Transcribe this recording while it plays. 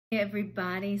Hey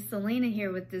everybody, Selena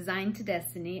here with Design to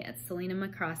Destiny at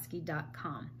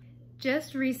selenamccroskey.com.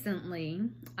 Just recently,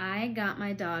 I got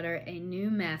my daughter a new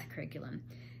math curriculum.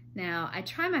 Now, I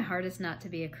try my hardest not to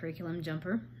be a curriculum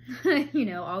jumper, you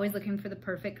know, always looking for the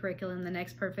perfect curriculum, the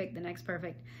next perfect,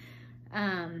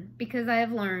 because I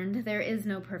have learned there is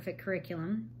no perfect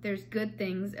curriculum. There's good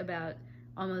things about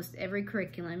almost every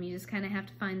curriculum. You just kind of have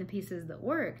to find the pieces that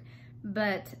work.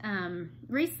 But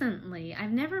recently,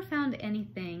 I've never found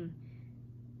anything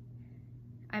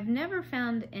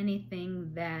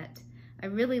that I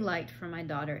really liked for my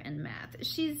daughter in math.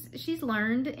 She's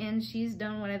learned and she's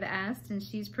done what I've asked and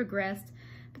she's progressed,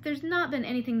 but there's not been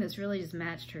anything that's really just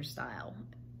matched her style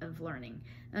of learning.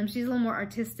 She's a little more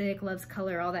artistic, loves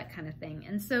color, all that kind of thing.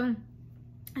 And so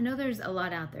I know there's a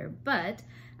lot out there, but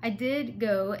I did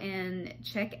go and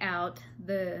check out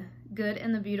the Good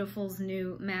and the Beautiful's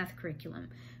new math curriculum.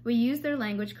 We use their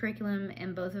language curriculum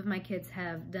and both of my kids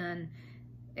have done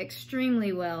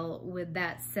extremely well with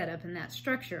that setup and that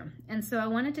structure. And so I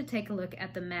wanted to take a look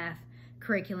at the math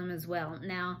curriculum as well.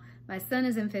 Now, my son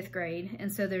is in 5th grade,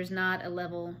 and so there's not a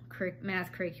level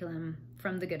math curriculum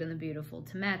from the Good and the Beautiful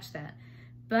to match that.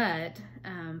 But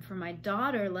for my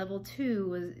daughter, level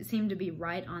 2 seemed to be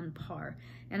right on par.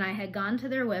 And I had gone to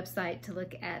their website to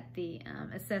look at the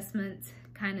assessments,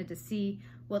 kind of to see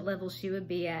what level she would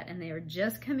be at. And they are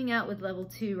just coming out with level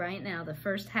 2 right now. The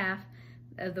first half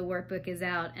of the workbook is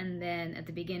out. And then at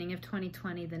the beginning of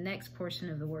 2020, the next portion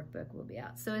of the workbook will be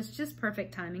out. So it's just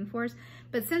perfect timing for us.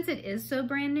 But since it is so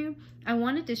brand new, I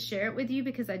wanted to share it with you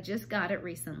because I just got it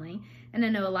recently. And I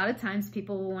know a lot of times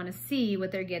people will want to see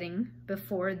what they're getting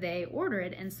before they order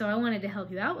it. And so I wanted to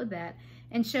help you out with that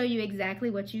and show you exactly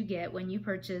what you get when you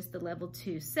purchase the level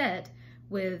 2 set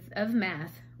of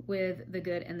math with the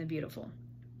Good and the Beautiful.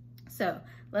 So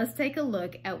let's take a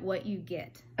look at what you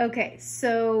get. Okay,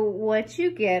 so what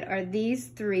you get are these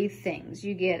 3 things.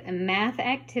 You get a math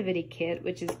activity kit,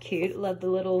 which is cute. Love the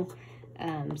little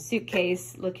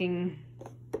suitcase looking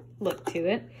look to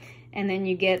it. And then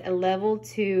you get a level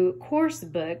 2 course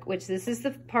book, which this is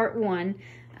the part 1.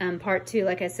 Part 2,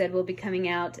 like I said, will be coming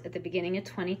out at the beginning of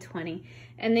 2020.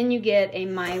 And then you get a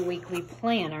My Weekly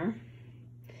Planner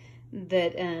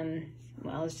that,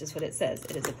 well, it's just what it says.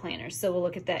 It is a planner. So we'll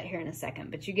look at that here in a second.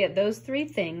 But you get those 3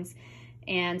 things.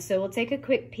 And so we'll take a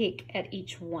quick peek at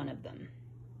each one of them.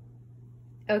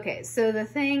 Okay, so the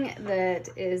thing that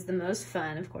is the most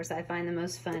fun, of course I find the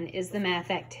most fun, is the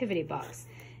math activity box.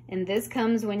 And this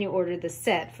comes when you order the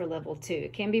set for level 2.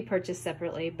 It can be purchased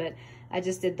separately, but I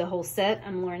just did the whole set.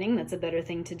 I'm learning that's a better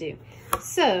thing to do.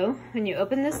 So when you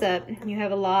open this up, you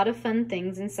have a lot of fun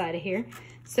things inside of here.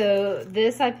 So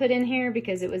this I put in here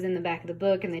because it was in the back of the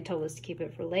book and they told us to keep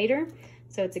it for later.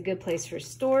 So it's a good place for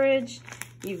storage.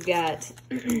 You've got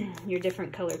your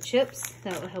different color chips.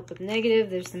 That will help with negative.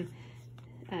 There's some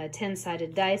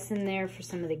 10-sided dice in there for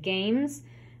some of the games.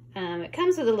 It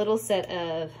comes with a little set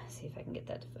of, let's see if I can get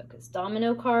that to focus,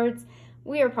 domino cards.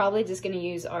 We are probably just going to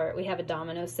use we have a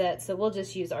domino set, so we'll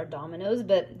just use our dominoes,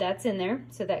 but that's in there,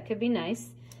 so that could be nice.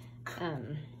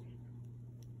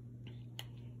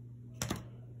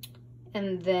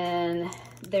 And then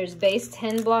there's base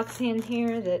 10 blocks in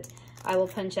here that I will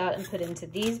punch out and put into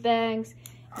these bags.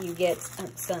 You get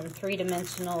some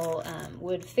 3-dimensional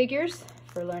wood figures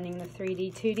for learning the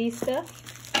 3D, 2D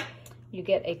stuff. You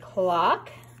get a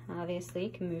clock. Obviously,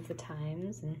 you can move the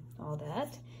times and all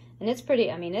that. And it's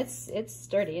pretty, I mean, it's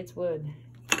sturdy, it's wood.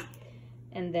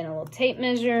 And then a little tape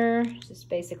measure, just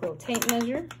basic little tape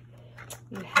measure.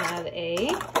 You have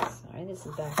sorry, this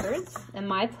is backwards, a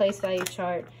My Place Value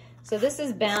chart. So this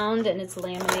is bound and it's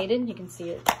laminated. You can see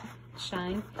it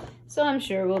shine. So I'm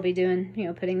sure we'll be doing, you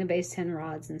know, putting the base 10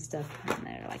 rods and stuff in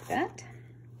there like that.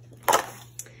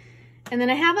 And then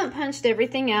I haven't punched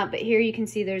everything out, but here you can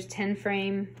see there's 10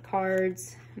 frame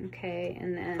cards. Okay,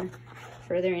 and then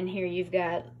further in here you've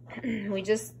got,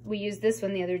 we used this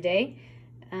one the other day,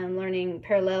 learning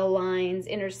parallel lines,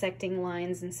 intersecting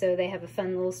lines, and so they have a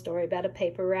fun little story about a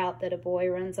paper route that a boy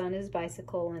runs on his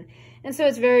bicycle, and so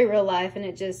it's very real life, and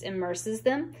it just immerses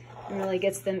them and really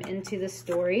gets them into the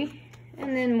story.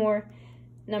 And then more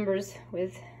numbers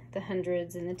with the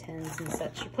hundreds and the tens and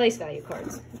such, your place value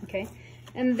cards, okay?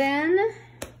 And then,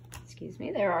 excuse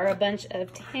me, there are a bunch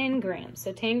of tangrams.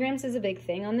 So tangrams is a big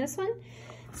thing on this one.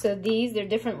 So they're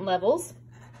different levels.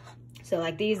 So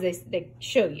like these, they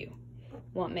show you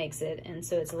what makes it. And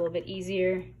so it's a little bit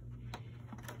easier.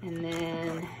 And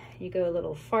then you go a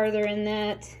little farther in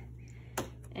that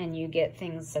and you get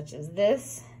things such as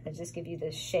this that just give you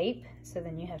this shape. So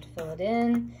then you have to fill it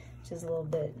in, which is a little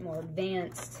bit more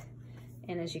advanced.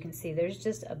 And as you can see, there's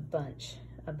just a bunch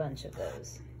of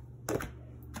those.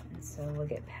 So we'll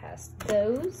get past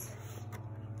those.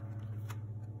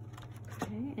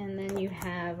 Okay, and then you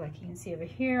have, like you can see over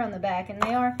here on the back, and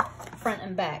they are front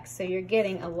and back, so you're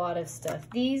getting a lot of stuff.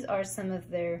 These are some of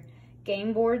their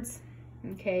game boards.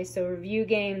 Okay, so review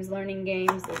games, learning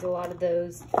games, there's a lot of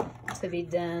those to be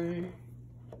done.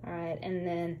 All right, and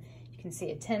then you can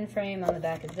see a 10 frame on the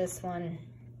back of this one,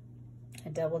 a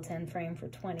double 10 frame for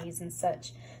 20s and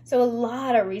such. So a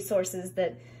lot of resources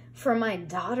that for my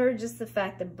daughter, just the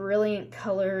fact the brilliant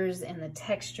colors and the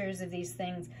textures of these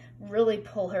things really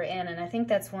pull her in. And I think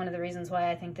that's one of the reasons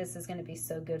why I think this is going to be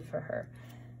so good for her.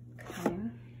 Okay.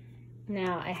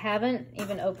 Now, I haven't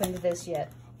even opened this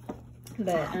yet,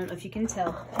 but I don't know if you can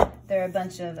tell, there are a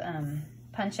bunch of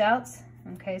punch outs.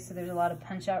 Okay, so there's a lot of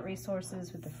punch out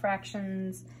resources with the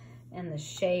fractions and the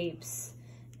shapes.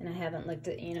 And I haven't looked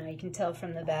at, you know, you can tell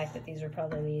from the back that these are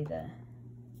probably the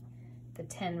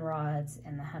 10 rods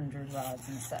and the 100 rods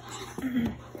and such.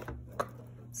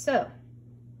 So,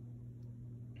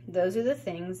 those are the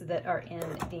things that are in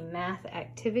the math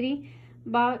activity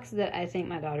box that I think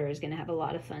my daughter is going to have a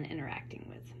lot of fun interacting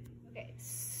with. Okay,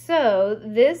 so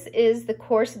this is the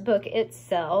course book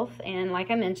itself, and like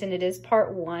I mentioned, it is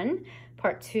part 1.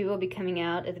 Part 2 will be coming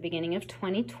out at the beginning of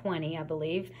 2020, I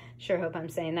believe. Sure hope I'm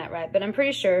saying that right, but I'm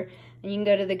pretty sure. And you can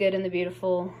go to the Good and the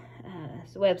Beautiful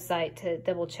website to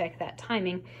double check that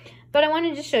timing. But I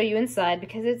wanted to show you inside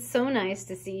because it's so nice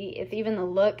to see if even the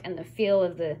look and the feel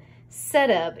of the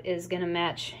setup is going to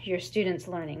match your students'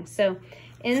 learning. So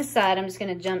inside, I'm just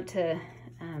going to jump to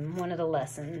one of the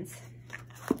lessons.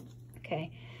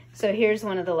 Okay, so here's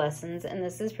one of the lessons, and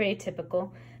this is pretty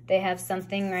typical. They have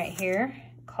something right here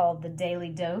called the daily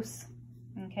dose.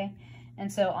 Okay,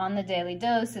 and so on the daily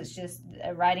dose, it's just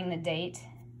writing the date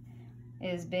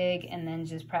is big, and then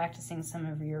just practicing some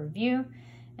of your review.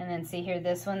 And then see here,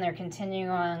 this one, they're continuing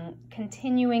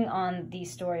on the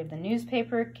story of the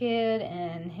newspaper kid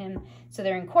and him. So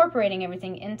they're incorporating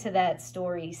everything into that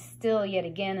story still yet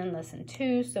again in lesson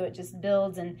 2. So it just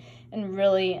builds and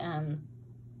really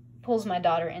pulls my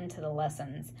daughter into the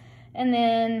lessons. And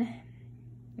then,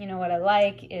 you know, what I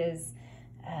like is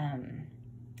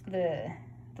the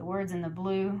words in the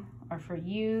blue are for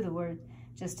you, the word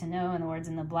just to know, and the words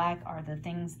in the black are the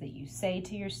things that you say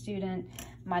to your student.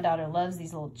 My daughter loves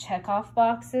these little check-off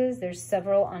boxes. There's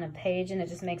several on a page, and it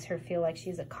just makes her feel like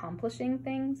she's accomplishing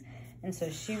things, and so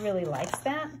she really likes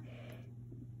that.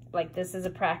 Like this is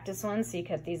a practice one, so you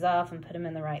cut these off and put them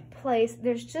in the right place.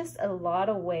 There's just a lot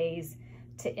of ways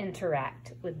to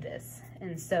interact with this,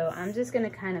 and so I'm just going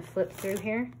to kind of flip through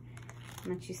here.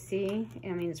 Let you see. I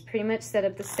mean, it's pretty much set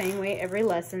up the same way every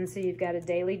lesson. So you've got a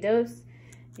daily dose,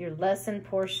 your lesson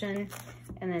portion,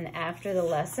 and then after the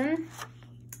lesson,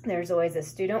 there's always a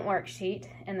student worksheet,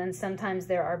 and then sometimes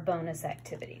there are bonus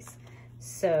activities.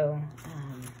 So,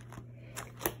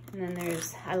 and then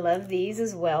there's, I love these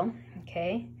as well,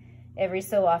 okay? Every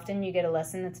so often you get a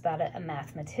lesson that's about a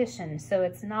mathematician. So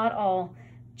it's not all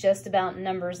just about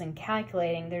numbers and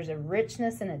calculating. There's a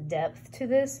richness and a depth to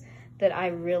this that I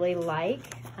really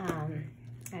like.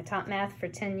 I taught math for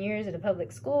 10 years at a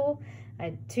public school.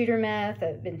 I tutor math.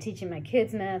 I've been teaching my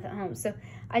kids math at home. So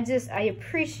I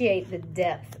appreciate the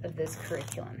depth of this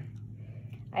curriculum.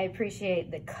 I appreciate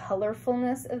the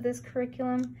colorfulness of this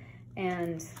curriculum,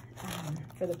 and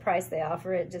for the price they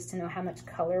offer it, just to know how much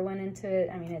color went into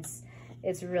it. I mean,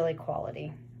 it's really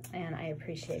quality, and I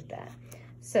appreciate that.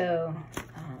 So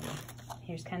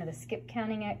here's kind of a skip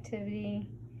counting activity.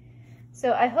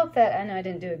 So I hope that, I know I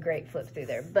didn't do a great flip through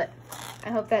there, but I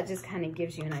hope that just kind of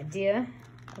gives you an idea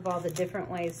of all the different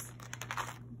ways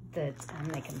that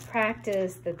they can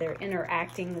practice, that they're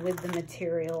interacting with the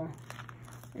material.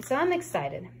 And so I'm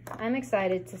excited. I'm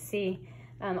excited to see,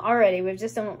 already we've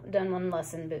just done one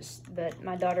lesson, but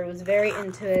my daughter was very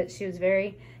into it. She was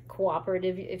very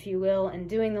cooperative, if you will, in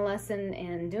doing the lesson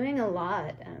and doing a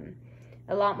lot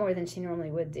more than she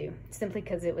normally would do, simply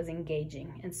because it was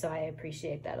engaging. And so I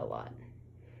appreciate that a lot.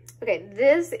 Okay,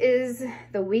 this is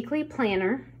the weekly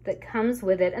planner that comes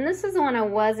with it. And this is the one I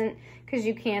wasn't, because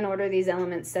you can order these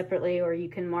elements separately, or you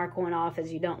can mark one off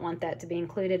as you don't want that to be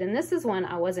included. And this is one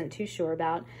I wasn't too sure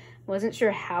about. Wasn't sure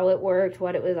how it worked,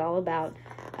 what it was all about.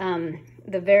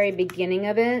 The very beginning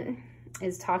of it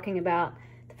is talking about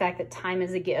the fact that time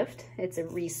is a gift. It's a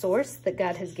resource that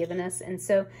God has given us. And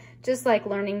so just like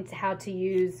learning how to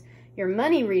use your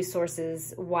money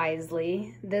resources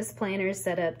wisely, this planner is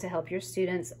set up to help your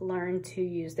students learn to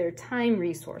use their time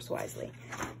resource wisely.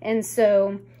 And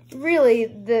so really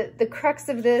the crux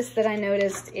of this that I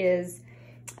noticed is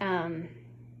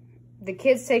the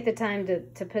kids take the time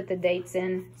to put the dates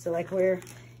in. So like we're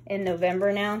in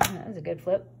November now. That was a good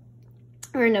flip.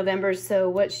 We're in November, so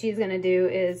what she's gonna do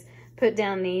is put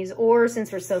down these, or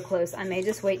since we're so close, I may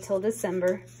just wait till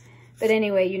December. But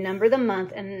anyway, you number the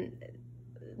month, and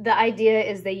the idea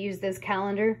is they use this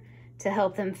calendar to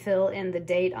help them fill in the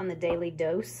date on the daily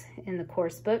dose in the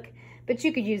course book, but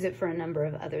you could use it for a number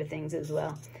of other things as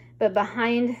well. But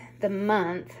behind the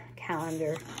month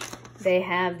calendar, they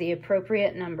have the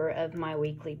appropriate number of my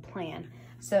weekly plan.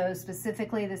 So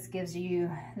specifically, this gives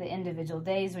you the individual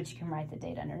days, which you can write the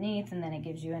date underneath, and then it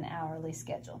gives you an hourly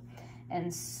schedule.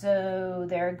 And so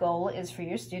their goal is for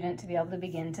your student to be able to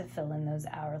begin to fill in those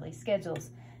hourly schedules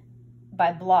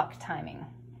by block timing.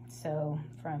 So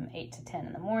from 8 to 10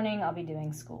 in the morning, I'll be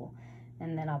doing school,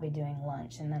 and then I'll be doing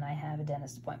lunch, and then I have a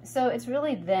dentist appointment. So it's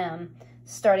really them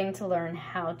starting to learn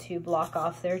how to block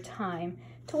off their time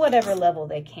to whatever level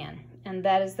they can. And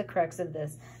that is the crux of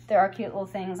this. There are cute little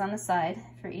things on the side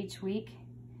for each week.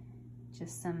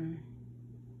 Just some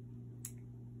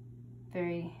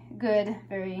very good,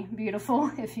 very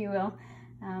beautiful, if you will,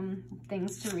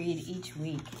 things to read each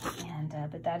week. And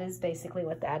but that is basically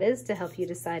what that is, to help you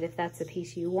decide if that's a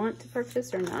piece you want to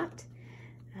purchase or not.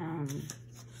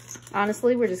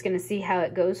 Honestly, we're just going to see how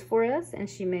it goes for us, and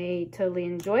she may totally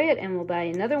enjoy it and we'll buy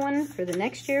another one for the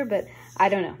next year, but I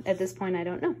don't know. At this point, I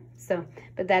don't know. So,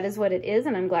 but that is what it is,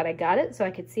 and I'm glad I got it so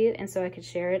I could see it and so I could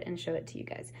share it and show it to you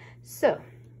guys. So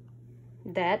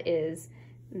that is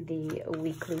the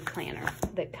weekly planner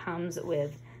that comes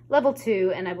with level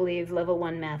 2, and I believe level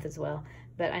 1 math as well,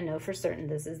 but I know for certain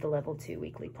this is the level 2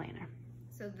 weekly planner.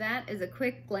 So that is a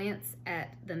quick glance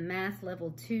at the math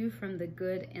level 2 from the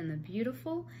Good and the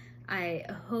Beautiful. I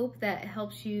hope that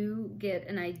helps you get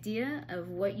an idea of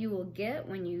what you will get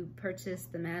when you purchase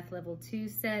the math level 2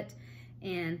 set,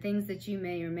 and things that you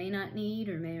may or may not need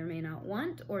or may not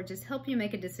want, or just help you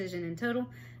make a decision in total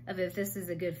of if this is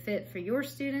a good fit for your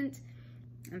student.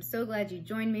 I'm so glad you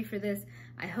joined me for this.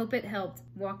 I hope it helped.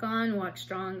 Walk on, walk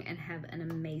strong, and have an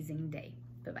amazing day.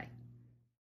 Bye-bye.